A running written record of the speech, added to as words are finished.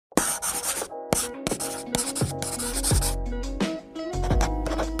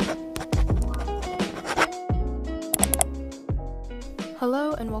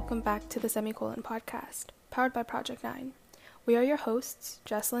welcome back to the Semicolon podcast, powered by Project 9. We are your hosts,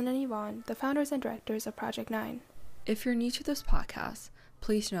 Jesslyn and Yvonne, the founders and directors of Project 9. If you're new to this podcast,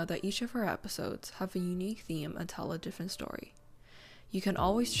 please know that each of our episodes have a unique theme and tell a different story. You can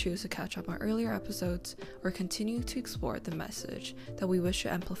always choose to catch up on earlier episodes or continue to explore the message that we wish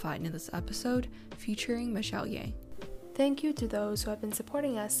to amplify in this episode featuring Michelle Yang. Thank you to those who have been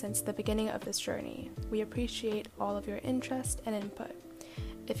supporting us since the beginning of this journey. We appreciate all of your interest and input.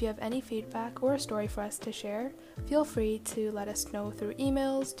 If you have any feedback or a story for us to share, feel free to let us know through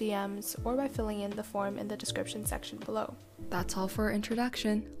emails, DMs, or by filling in the form in the description section below. That's all for our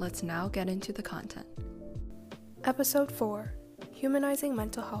introduction. Let's now get into the content. Episode 4: Humanizing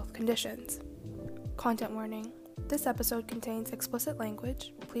Mental Health Conditions. Content warning. This episode contains explicit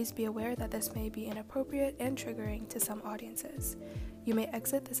language. Please be aware that this may be inappropriate and triggering to some audiences. You may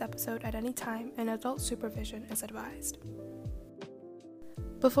exit this episode at any time, and adult supervision is advised.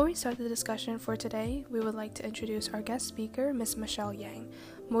 Before we start the discussion for today, we would like to introduce our guest speaker, Ms. Michelle Yang,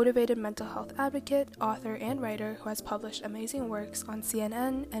 motivated mental health advocate, author, and writer who has published amazing works on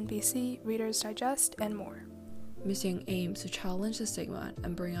CNN, NBC, Reader's Digest, and more. Ms. Yang aims to challenge the stigma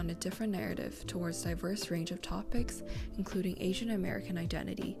and bring on a different narrative towards a diverse range of topics, including Asian American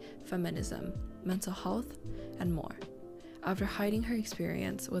identity, feminism, mental health, and more. After hiding her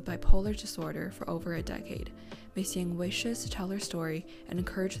experience with bipolar disorder for over a decade, Ms. Yang wishes to tell her story and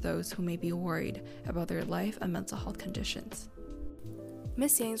encourage those who may be worried about their life and mental health conditions.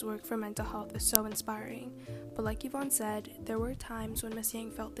 Ms. Yang's work for mental health is so inspiring, but like Yvonne said, there were times when Ms.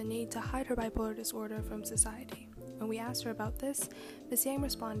 Yang felt the need to hide her bipolar disorder from society. When we asked her about this, Ms. Yang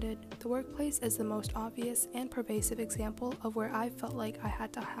responded, "The workplace is the most obvious and pervasive example of where I felt like I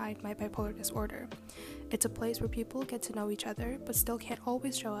had to hide my bipolar disorder. It's a place where people get to know each other, but still can't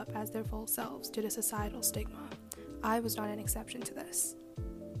always show up as their full selves due to societal stigma. I was not an exception to this."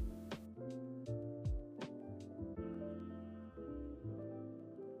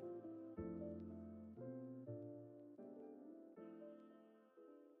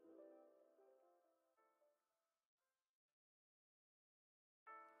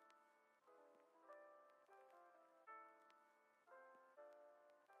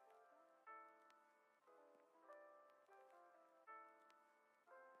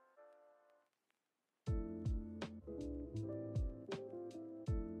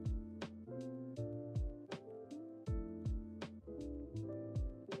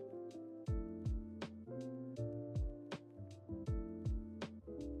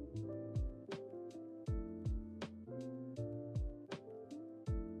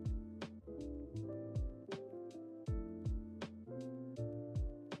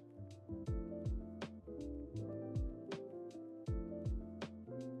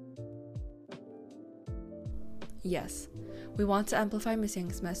 Yes, we want to amplify Ms.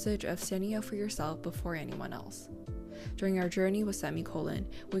 Yang's message of standing up for yourself before anyone else. During our journey with Semicolon,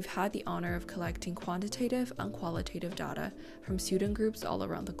 we've had the honor of collecting quantitative and qualitative data from student groups all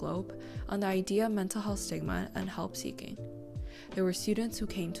around the globe on the idea of mental health stigma and help seeking. There were students who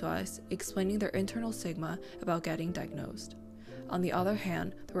came to us explaining their internal stigma about getting diagnosed. On the other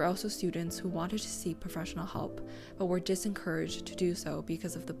hand, there were also students who wanted to seek professional help but were disencouraged to do so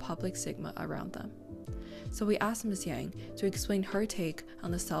because of the public stigma around them. So we asked Ms. Yang to explain her take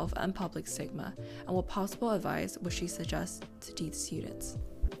on the self and public stigma and what possible advice would she suggest to these students.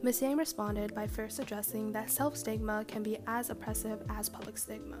 Ms. Yang responded by first addressing that self-stigma can be as oppressive as public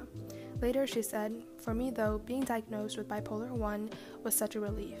stigma. Later she said, "For me though, being diagnosed with bipolar 1 was such a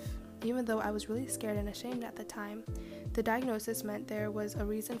relief. Even though I was really scared and ashamed at the time, the diagnosis meant there was a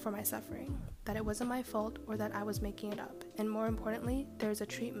reason for my suffering, that it wasn't my fault or that I was making it up, and more importantly, there's a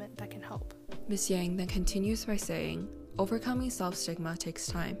treatment that can help." Ms. Yang then continues by saying, "Overcoming self-stigma takes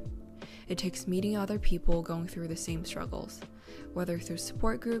time. It takes meeting other people going through the same struggles, whether through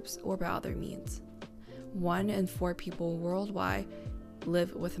support groups or by other means. 1 in 4 people worldwide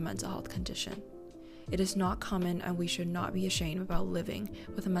live with a mental health condition. It is not common and we should not be ashamed about living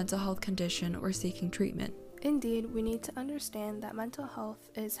with a mental health condition or seeking treatment." Indeed, we need to understand that mental health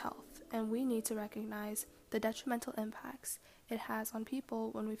is health, and we need to recognize the detrimental impacts it has on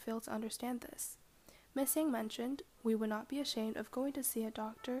people when we fail to understand this. Ms. Yang mentioned, "We would not be ashamed of going to see a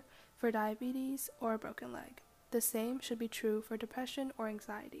doctor for diabetes or a broken leg. The same should be true for depression or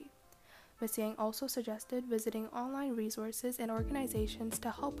anxiety." Ms. Yang also suggested visiting online resources and organizations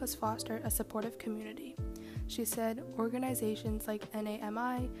to help us foster a supportive community. She said, "Organizations like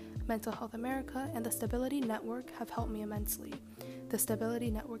NAMI, Mental Health America, and the Stability Network have helped me immensely. The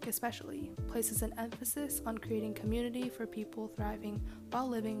Stability Network especially places an emphasis on creating community for people thriving while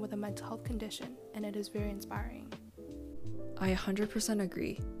living with a mental health condition, and it is very inspiring." I 100%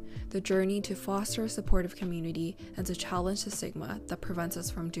 agree. The journey to foster a supportive community and to challenge the stigma that prevents us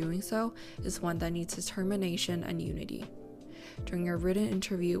from doing so is one that needs determination and unity. During our written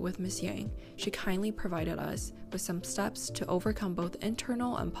interview with Ms. Yang, she kindly provided us with some steps to overcome both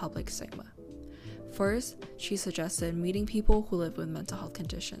internal and public stigma. First, she suggested meeting people who live with mental health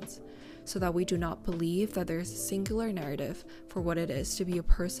conditions, so that we do not believe that there is a singular narrative for what it is to be a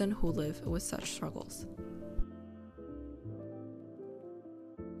person who lives with such struggles.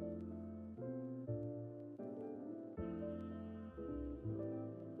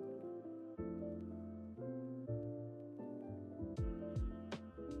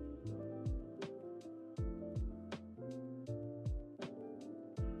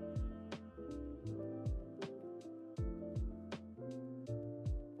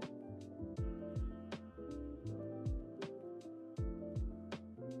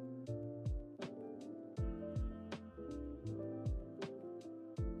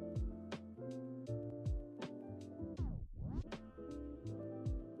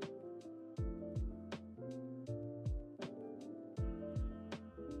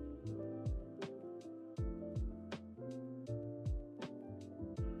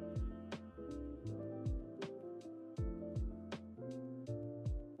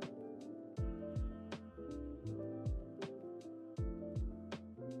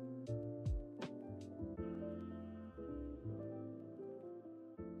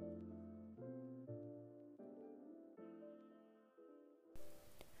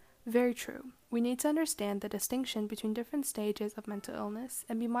 Very true. We need to understand the distinction between different stages of mental illness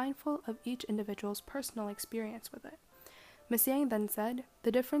and be mindful of each individual's personal experience with it. Ms. Yang then said,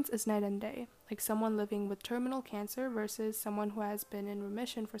 the difference is night and day, like someone living with terminal cancer versus someone who has been in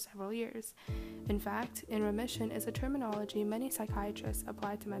remission for several years. In fact, in remission is a terminology many psychiatrists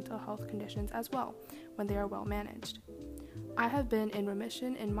apply to mental health conditions as well, when they are well managed. I have been in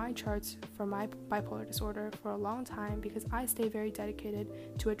remission in my charts for my bipolar disorder for a long time because I stay very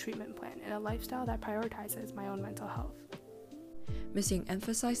dedicated to a treatment plan and a lifestyle that prioritizes my own mental health. Ms. Yang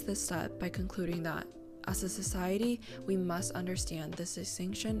emphasized this step by concluding that, as a society, we must understand this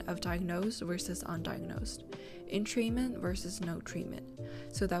distinction of diagnosed versus undiagnosed, in treatment versus no treatment,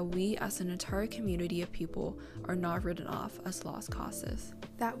 so that we as an entire community of people are not written off as lost causes.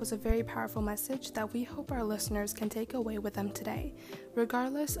 That was a very powerful message that we hope our listeners can take away with them today.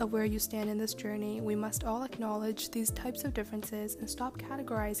 Regardless of where you stand in this journey, we must all acknowledge these types of differences and stop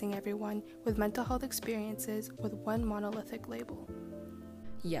categorizing everyone with mental health experiences with one monolithic label.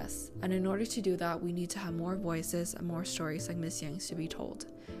 Yes, and in order to do that, we need to have more voices and more stories like Ms. Yang's to be told,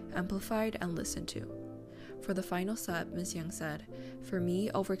 amplified, and listened to. For the final step, Ms. Yang said, for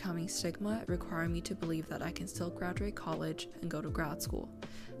me, overcoming stigma required me to believe that I can still graduate college and go to grad school,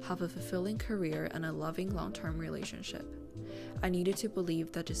 have a fulfilling career and a loving long-term relationship. I needed to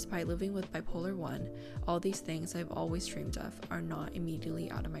believe that despite living with bipolar 1, all these things I've always dreamed of are not immediately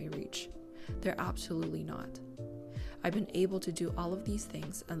out of my reach. They're absolutely not. I've been able to do all of these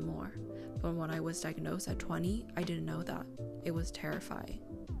things and more, but when I was diagnosed at 20, I didn't know that. It was terrifying.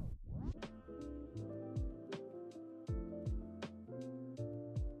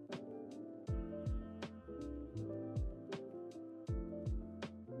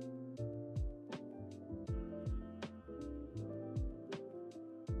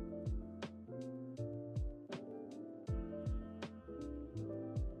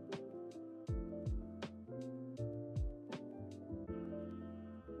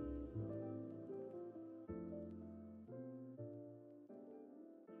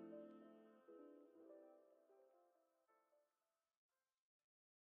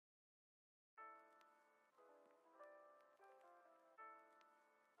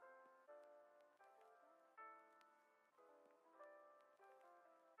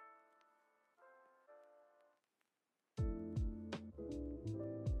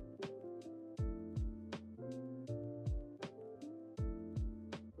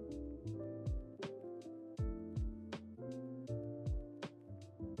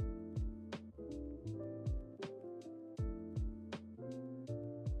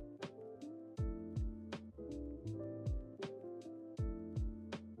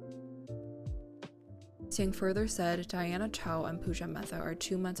 Yang further said, Diana Chow and Pooja Mehta are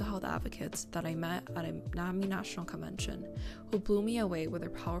two mental health advocates that I met at a NAMI National Convention who blew me away with their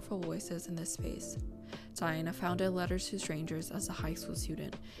powerful voices in this space. Diana founded Letters to Strangers as a high school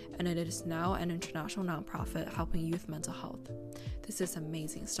student, and it is now an international nonprofit helping youth mental health. This is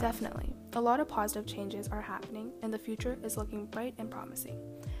amazing stuff. Definitely. A lot of positive changes are happening, and the future is looking bright and promising.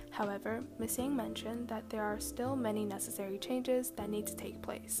 However, Ms. Yang mentioned that there are still many necessary changes that need to take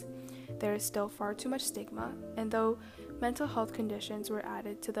place. There is still far too much stigma, and though mental health conditions were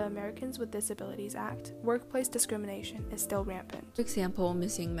added to the Americans with Disabilities Act, workplace discrimination is still rampant. For example,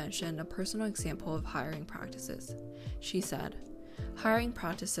 Ms. Yang mentioned a personal example of hiring practices. She said, "Hiring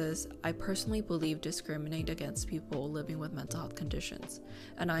practices, I personally believe, discriminate against people living with mental health conditions,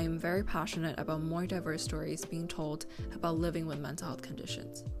 and I am very passionate about more diverse stories being told about living with mental health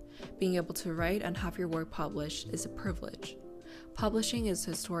conditions. Being able to write and have your work published is a privilege. Publishing is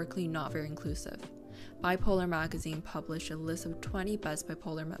historically not very inclusive. Bipolar magazine published a list of 20 best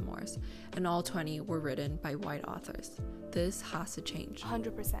bipolar memoirs, and all 20 were written by white authors. This has to change."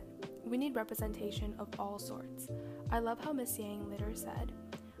 100%. We need representation of all sorts. I love how Ms. Yang later said,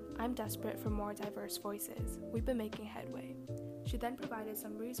 "I'm desperate for more diverse voices. We've been making headway." She then provided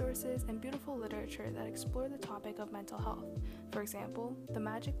some resources and beautiful literature that explore the topic of mental health. For example, The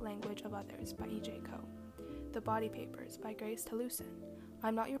Magic Language of Others by E.J. Koh, The Body Papers by Grace Talusan,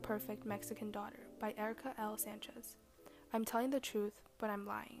 I'm Not Your Perfect Mexican Daughter by Erica L. Sanchez, I'm Telling the Truth, But I'm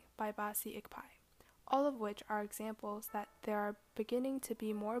Lying by Basi Ikpai, all of which are examples that there are beginning to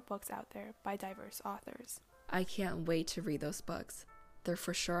be more books out there by diverse authors. I can't wait to read those books. They're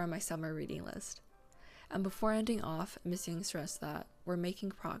for sure on my summer reading list. And before ending off, Ms. Yang stressed that we're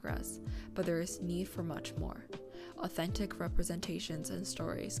making progress, but there is need for much more. Authentic representations and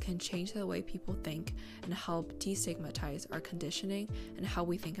stories can change the way people think and help destigmatize our conditioning and how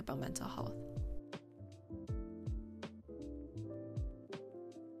we think about mental health.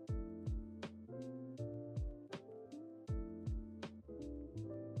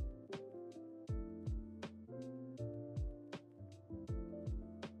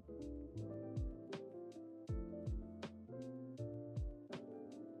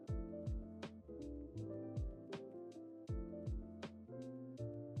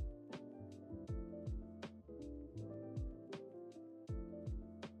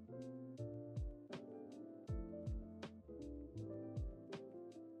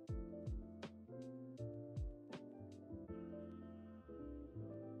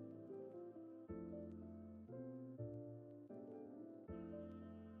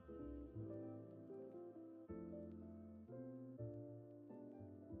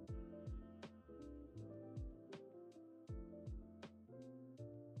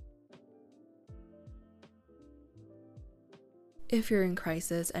 If you're in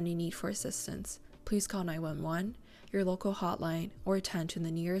crisis and you need for assistance, please call 911, your local hotline, or attend to the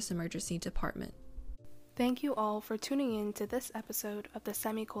nearest emergency department. Thank you all for tuning in to this episode of the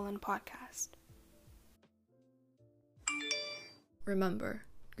Semicolon Podcast. Remember,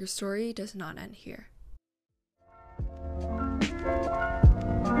 your story does not end here.